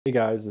Hey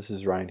guys, this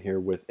is Ryan here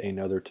with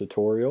another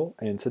tutorial,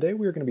 and today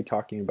we're going to be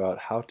talking about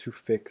how to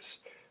fix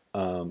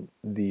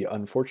the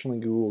unfortunately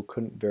Google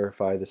couldn't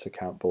verify this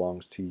account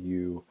belongs to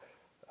you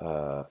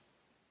uh,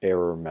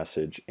 error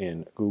message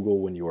in Google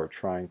when you are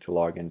trying to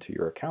log into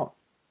your account.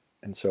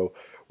 And so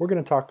we're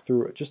going to talk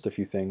through just a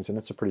few things, and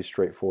it's a pretty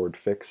straightforward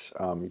fix.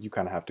 You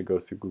kind of have to go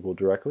through Google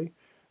directly,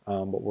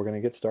 but we're going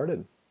to get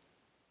started.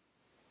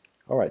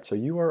 Alright, so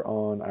you are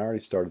on, I already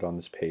started on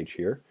this page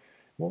here.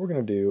 What we're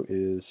going to do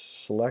is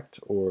select,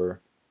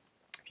 or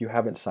if you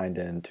haven't signed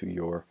in to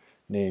your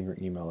name, your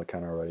email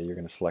account already, you're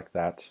going to select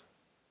that.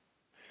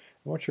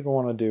 And what you're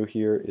going to want to do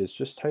here is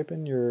just type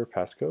in your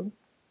passcode.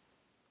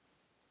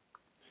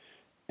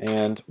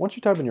 And once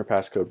you type in your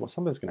passcode, well,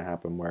 something's going to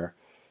happen where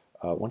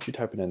once you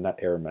type it in, that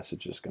error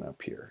message is going to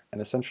appear.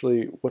 And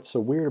essentially, what's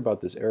so weird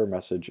about this error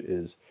message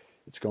is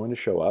it's going to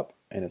show up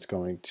and it's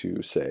going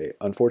to say,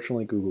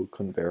 unfortunately, Google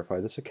couldn't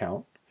verify this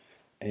account.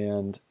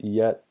 And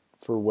yet,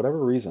 for whatever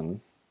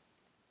reason,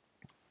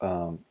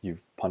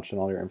 you've punched in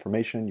all your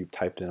information, you've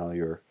typed in all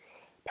your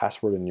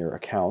password in your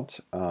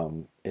account,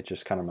 it's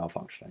just kind of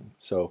malfunctioning.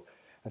 So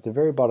at the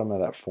very bottom of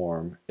that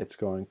form, it's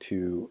going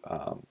to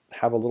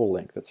have a little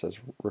link that says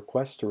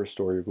request to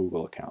restore your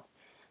Google account.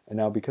 And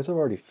now because I've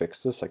already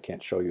fixed this, I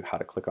can't show you how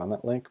to click on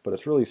that link, but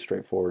it's really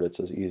straightforward. It's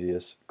as easy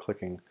as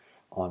clicking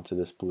onto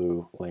this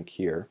blue link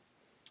here.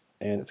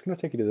 And it's going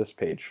to take you to this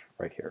page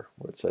right here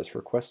where it says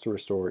request to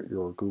restore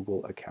your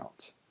Google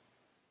account.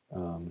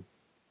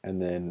 And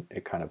then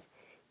it kind of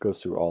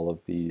goes through all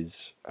of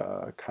these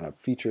kind of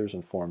features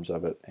and forms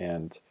of it,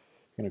 and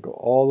you're going to go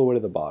all the way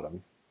to the bottom.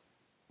 And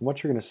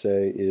what you're going to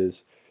say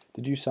is,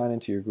 did you sign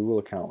into your Google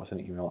account with an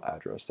email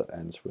address that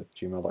ends with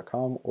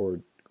gmail.com or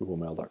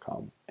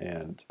googlemail.com?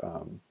 And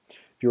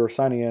if you are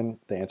signing in,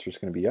 the answer is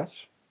going to be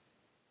yes.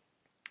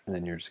 And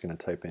then you're just going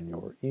to type in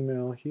your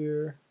email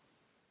here.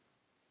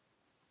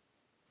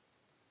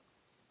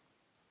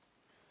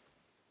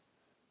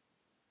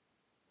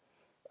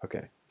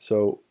 Okay,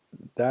 so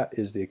that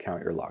is the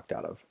account you're locked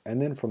out of.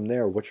 And then from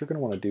there, what you're going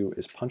to want to do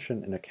is punch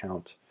in an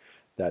account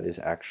that is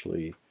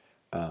actually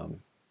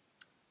an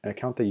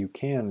account that you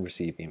can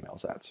receive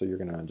emails at. So you're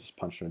going to just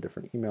punch in a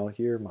different email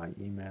here,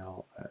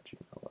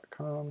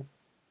 myemail@gmail.com.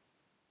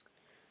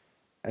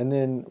 And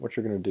then what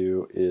you're going to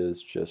do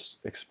is just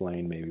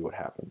explain maybe what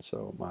happened.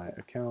 So my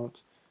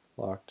account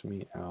locked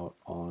me out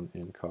on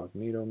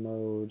incognito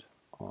mode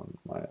on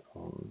my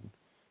own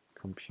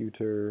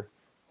computer,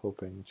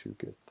 hoping to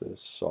get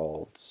this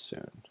solved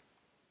soon.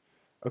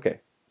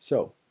 Okay,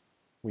 so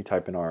we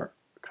type in our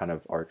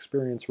our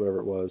experience, whatever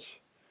it was,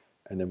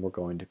 and then we're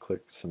going to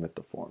click submit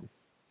the form.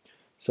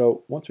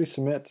 So once we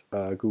submit,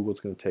 Google's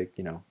going to take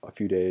a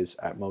few days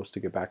at most to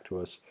get back to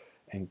us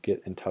and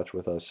get in touch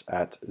with us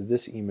at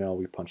this email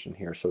we punched in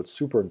here. So it's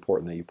super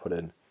important that you put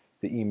in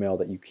the email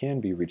that you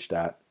can be reached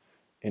at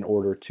in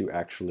order to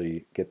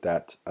actually get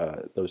that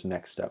those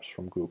next steps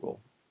from Google.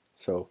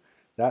 So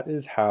that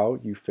is how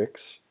you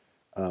fix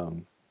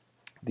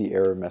the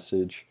error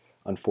message.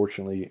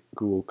 Unfortunately,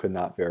 Google could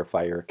not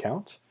verify your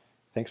account.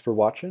 Thanks for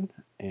watching,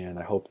 and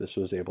I hope this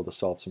was able to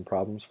solve some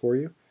problems for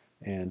you.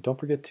 And don't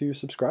forget to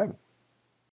subscribe.